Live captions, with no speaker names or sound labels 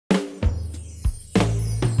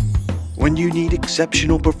When you need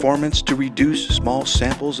exceptional performance to reduce small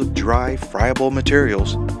samples of dry, friable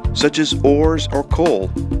materials, such as ores or coal,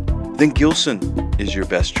 then Gilson is your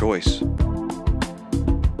best choice.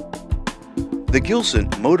 The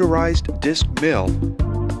Gilson Motorized Disk Mill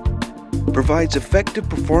provides effective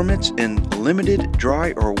performance in limited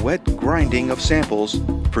dry or wet grinding of samples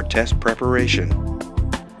for test preparation.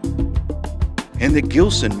 And the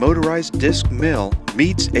Gilson Motorized Disk Mill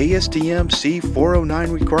meets ASTM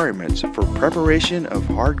C409 requirements for preparation of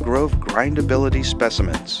hard growth grindability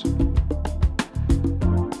specimens.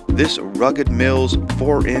 This rugged mill's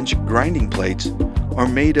 4-inch grinding plates are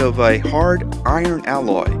made of a hard iron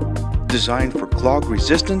alloy designed for clog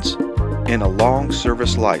resistance and a long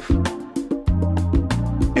service life.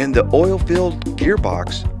 And the oil-filled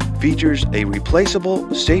gearbox features a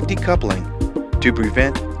replaceable safety coupling to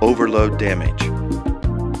prevent overload damage.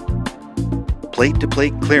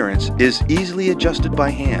 Plate-to-plate clearance is easily adjusted by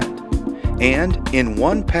hand, and in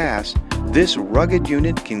one pass, this rugged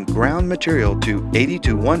unit can ground material to 80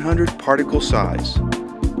 to 100 particle size.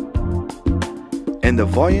 And the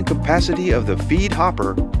volume capacity of the feed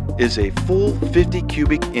hopper is a full 50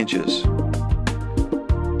 cubic inches.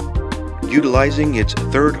 Utilizing its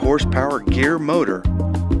 3rd horsepower gear motor,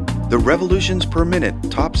 the revolutions per minute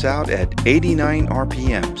tops out at 89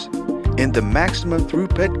 RPMs, and the maximum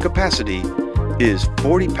throughput capacity is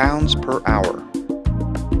 40 pounds per hour.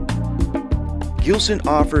 Gilson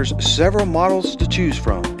offers several models to choose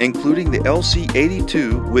from, including the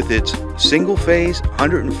LC-82 with its single-phase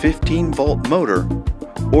 115-volt motor,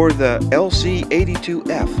 or the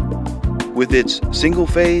LC-82F with its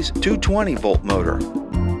single-phase 220-volt motor,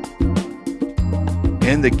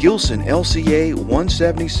 and the Gilson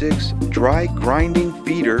LCA-176 dry grinding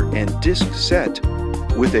feeder and disc set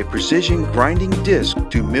with a precision grinding disc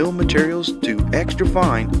to mill materials to extra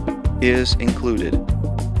fine is included.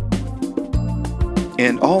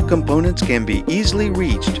 And all components can be easily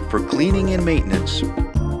reached for cleaning and maintenance,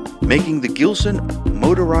 making the Gilson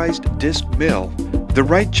Motorized Disk Mill the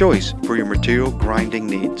right choice for your material grinding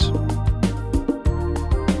needs.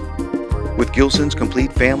 With Gilson's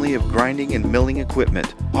complete family of grinding and milling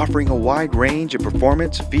equipment, offering a wide range of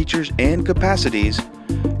performance, features, and capacities,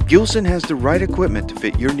 Gilson has the right equipment to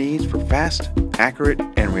fit your needs for fast, accurate,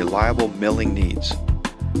 and reliable milling needs.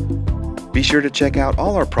 Be sure to check out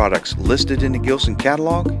all our products listed in the Gilson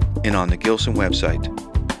catalog and on the Gilson website.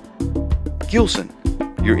 Gilson,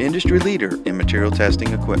 your industry leader in material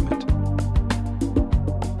testing equipment.